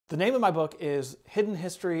The name of my book is Hidden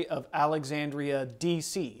History of Alexandria,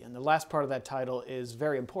 D.C., and the last part of that title is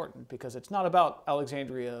very important because it's not about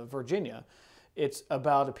Alexandria, Virginia. It's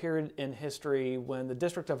about a period in history when the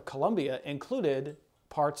District of Columbia included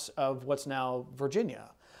parts of what's now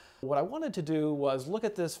Virginia. What I wanted to do was look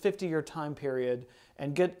at this 50-year time period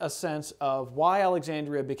and get a sense of why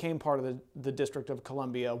Alexandria became part of the District of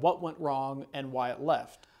Columbia, what went wrong, and why it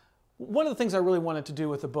left. One of the things I really wanted to do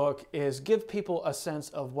with the book is give people a sense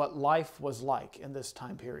of what life was like in this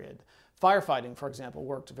time period. Firefighting, for example,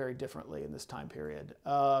 worked very differently in this time period.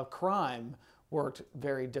 Crime worked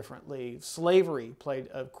very differently. Slavery played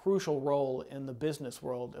a crucial role in the business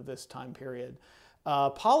world of this time period.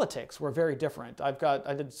 Politics were very different. I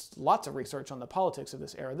did lots of research on the politics of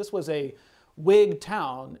this era. This was a Whig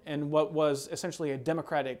town in what was essentially a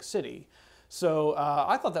Democratic city. So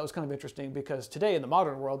I thought that was kind of interesting because today in the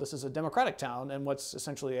modern world, this is a Democratic town and what's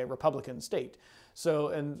essentially a Republican state. So,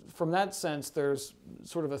 and from that sense, there's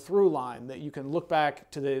sort of a through line that you can look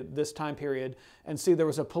back to this time period and see there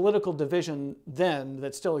was a political division then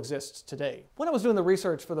that still exists today. When I was doing the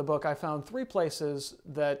research for the book, I found 3 places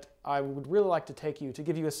that I would really like to take you to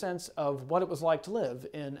give you a sense of what it was like to live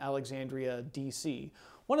in Alexandria, D.C.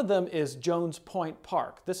 One of them is Jones Point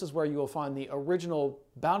Park. This is where you will find the original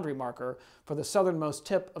boundary marker for the southernmost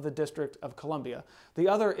tip of the District of Columbia. The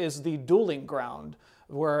other is the dueling ground,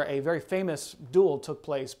 where a very famous duel took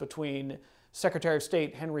place between Secretary of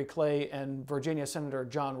State Henry Clay and Virginia Senator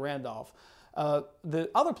John Randolph. The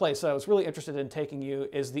other place that I was really interested in taking you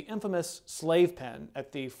is the infamous slave pen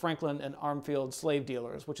at the Franklin and Armfield slave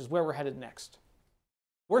dealers, which is where we're headed next.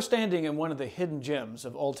 We're standing in one of the hidden gems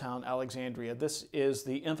of Old Town Alexandria. This is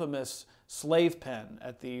the infamous slave pen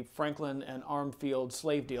at the Franklin and Armfield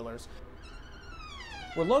slave dealers.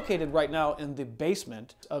 We're located right now in the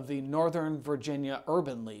basement of the Northern Virginia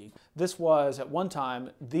Urban League. This was, at one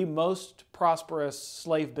time, the most prosperous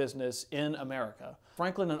slave business in America.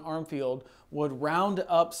 Franklin and Armfield would round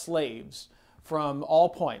up slaves from all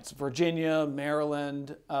points, Virginia,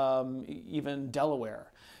 Maryland, even Delaware.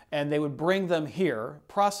 And they would bring them here,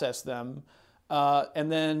 process them,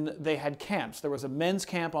 and then they had camps. There was a men's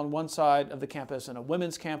camp on one side of the campus and a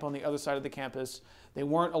women's camp on the other side of the campus. They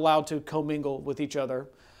weren't allowed to commingle with each other,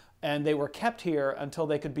 and they were kept here until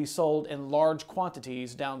they could be sold in large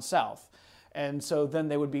quantities down south. And so then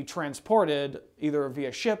they would be transported either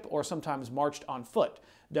via ship or sometimes marched on foot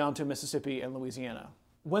down to Mississippi and Louisiana.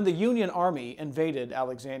 When the Union Army invaded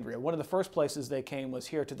Alexandria, one of the first places they came was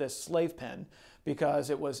here to this slave pen because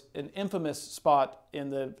it was an infamous spot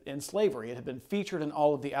in slavery. It had been featured in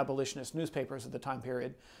all of the abolitionist newspapers of the time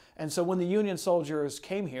period. And so when the Union soldiers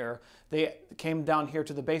came here, they came down here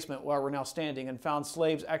to the basement where we're now standing and found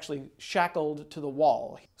slaves actually shackled to the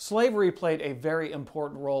wall. Slavery played a very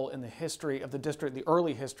important role in the history of the district, the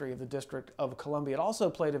early history of the District of Columbia. It also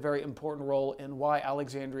played a very important role in why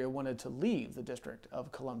Alexandria wanted to leave the District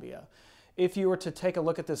of Columbia. If you were to take a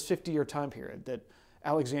look at this 50-year time period that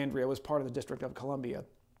Alexandria was part of the District of Columbia,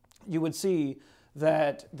 you would see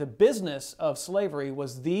that the business of slavery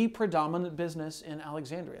was the predominant business in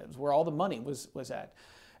Alexandria. It was where all the money was at.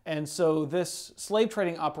 And so this slave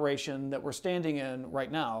trading operation that we're standing in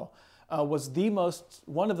right now was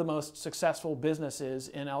one of the most successful businesses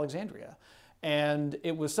in Alexandria. And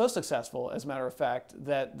it was so successful, as a matter of fact,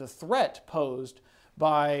 that the threat posed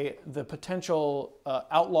by the potential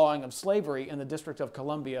outlawing of slavery in the District of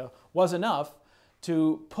Columbia was enough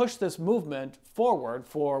to push this movement forward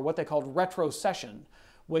for what they called retrocession,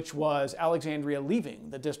 which was Alexandria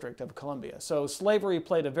leaving the District of Columbia. So slavery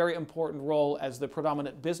played a very important role as the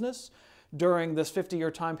predominant business during this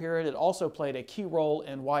 50-year time period. It also played a key role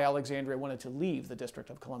in why Alexandria wanted to leave the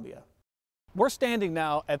District of Columbia. We're standing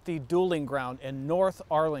now at the dueling ground in North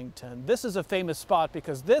Arlington. This is a famous spot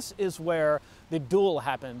because this is where the duel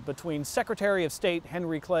happened between Secretary of State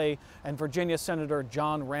Henry Clay and Virginia Senator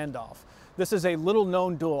John Randolph. This is a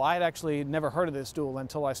little-known duel. I had actually never heard of this duel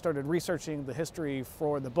until I started researching the history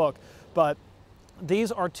for the book, but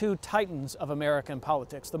these are 2 titans of American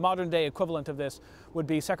politics. The modern-day equivalent of this would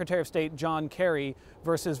be Secretary of State John Kerry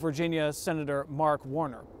versus Virginia Senator Mark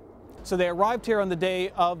Warner. So they arrived here on the day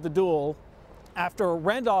of the duel after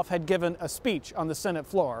Randolph had given a speech on the Senate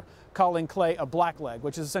floor calling Clay a blackleg,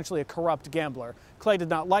 which is essentially a corrupt gambler. Clay did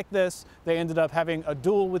not like this. They ended up having a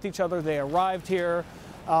duel with each other. They arrived here.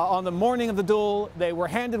 On the morning of the duel, they were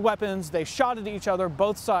handed weapons. They shot at each other.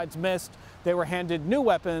 Both sides missed. They were handed new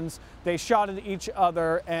weapons. They shot at each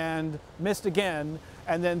other and missed again.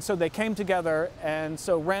 And then so they came together, and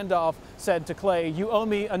so Randolph said to Clay, "You owe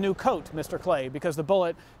me a new coat, Mr. Clay," because the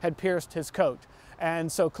bullet had pierced his coat.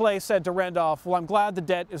 And so Clay said to Randolph, "Well, I'm glad the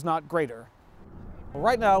debt is not greater."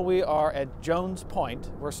 Right now we are at Jones Point.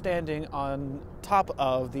 We're standing on top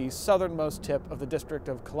of the southernmost tip of the District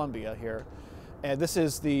of Columbia here. And this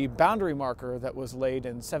is the boundary marker that was laid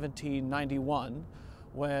in 1791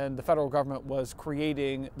 when the federal government was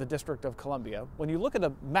creating the District of Columbia. When you look at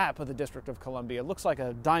a map of the District of Columbia, it looks like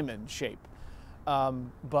a diamond shape.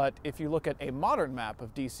 But if you look at a modern map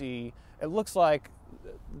of DC, it looks like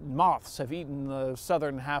moths have eaten the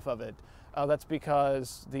southern half of it. That's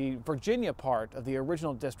because the Virginia part of the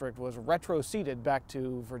original district was retroceded back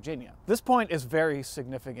to Virginia. This point is very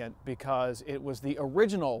significant because it was the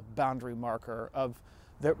original boundary marker of,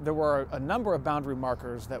 there were a number of boundary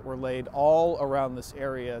markers that were laid all around this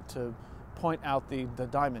area to point out the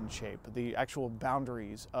diamond shape, the actual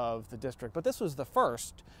boundaries of the district. But this was the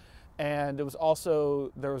first. And it was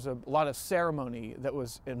also, there was a lot of ceremony that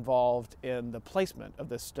was involved in the placement of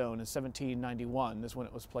this stone in 1791 is when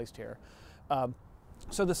it was placed here.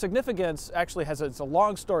 So the significance actually it's a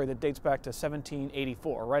long story that dates back to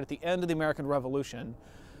 1784. Right at the end of the American Revolution,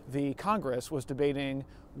 the Congress was debating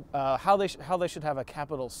how they should have a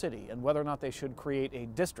capital city and whether or not they should create a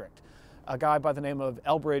district. A guy by the name of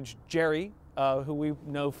Elbridge Gerry, who we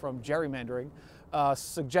know from gerrymandering,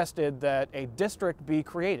 suggested that a district be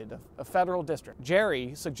created, a federal district.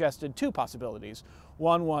 Gerry suggested two possibilities.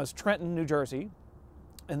 One was Trenton, New Jersey,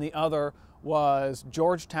 and the other was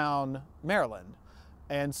Georgetown, Maryland.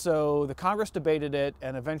 And so the Congress debated it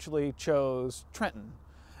and eventually chose Trenton.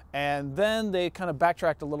 And then they kind of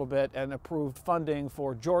backtracked a little bit and approved funding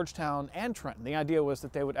for Georgetown and Trenton. The idea was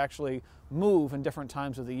that they would actually move in different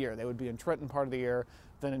times of the year. They would be in Trenton part of the year,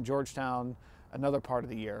 then in Georgetown another part of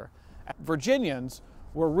the year. Virginians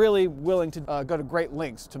were really willing to go to great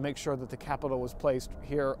lengths to make sure that the capital was placed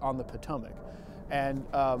here on the Potomac. And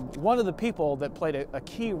one of the people that played a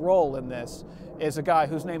key role in this is a guy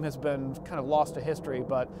whose name has been kind of lost to history,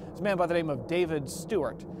 but it's a man by the name of David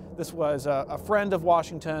Stuart. This was a friend of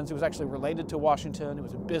Washington's. He was actually related to Washington. He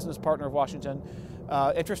was a business partner of Washington.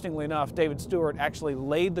 Interestingly enough, David Stuart actually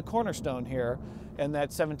laid the cornerstone here in that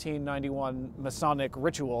 1791 Masonic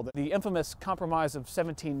ritual. The infamous Compromise of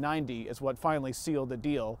 1790 is what finally sealed the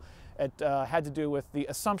deal. It had to do with the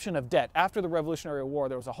assumption of debt. After the Revolutionary War,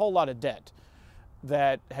 there was a whole lot of debt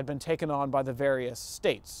that had been taken on by the various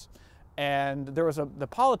states. And there was the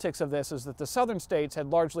politics of this is that the southern states had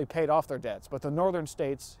largely paid off their debts, but the northern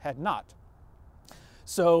states had not.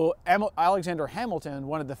 So Alexander Hamilton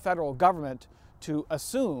wanted the federal government to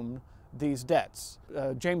assume these debts.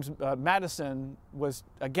 James Madison was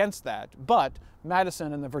against that, but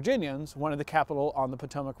Madison and the Virginians wanted the capital on the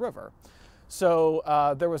Potomac River. So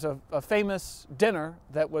there was a famous dinner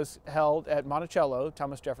that was held at Monticello,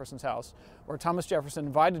 Thomas Jefferson's house, where Thomas Jefferson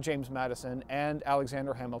invited James Madison and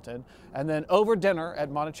Alexander Hamilton, and then over dinner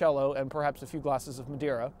at Monticello and perhaps a few glasses of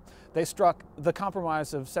Madeira, they struck the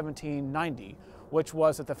Compromise of 1790, which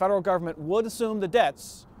was that the federal government would assume the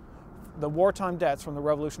debts, the wartime debts from the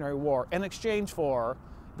Revolutionary War, in exchange for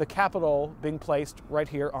the capital being placed right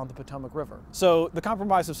here on the Potomac River. So the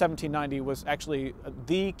Compromise of 1790 was actually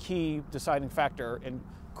the key deciding factor in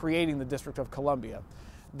creating the District of Columbia.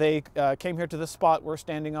 They came here to this spot we're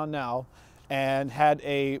standing on now and had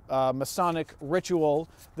a Masonic ritual.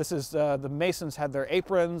 This is, the Masons had their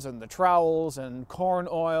aprons and the trowels and corn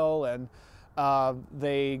oil, and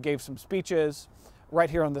they gave some speeches right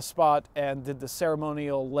here on the spot and did the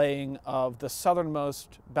ceremonial laying of the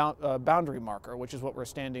southernmost boundary marker, which is what we're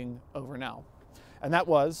standing over now. And that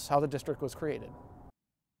was how the district was created.